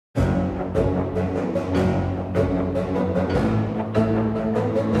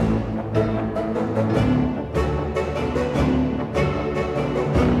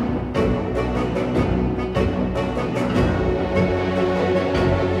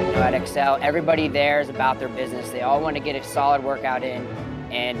at Xcel, everybody there is about their business. They all want to get a solid workout in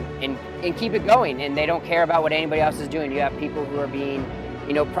and keep it going, and they don't care about what anybody else is doing. You have people who are being,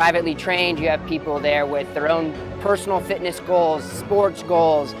 privately trained. You have people there with their own personal fitness goals, sports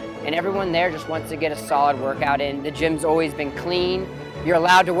goals, and everyone there just wants to get a solid workout in. The gym's always been clean. You're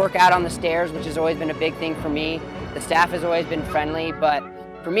allowed to work out on the stairs, which has always been a big thing for me. The staff has always been friendly, but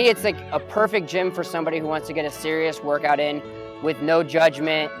for me, it's like a perfect gym for somebody who wants to get a serious workout in with no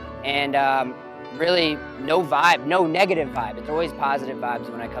judgment and really no vibe, no negative vibe. It's always positive vibes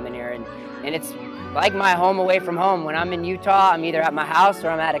when I come in here, and it's like my home away from home. When I'm in Utah, I'm either at my house or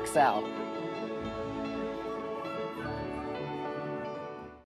I'm at Xcel.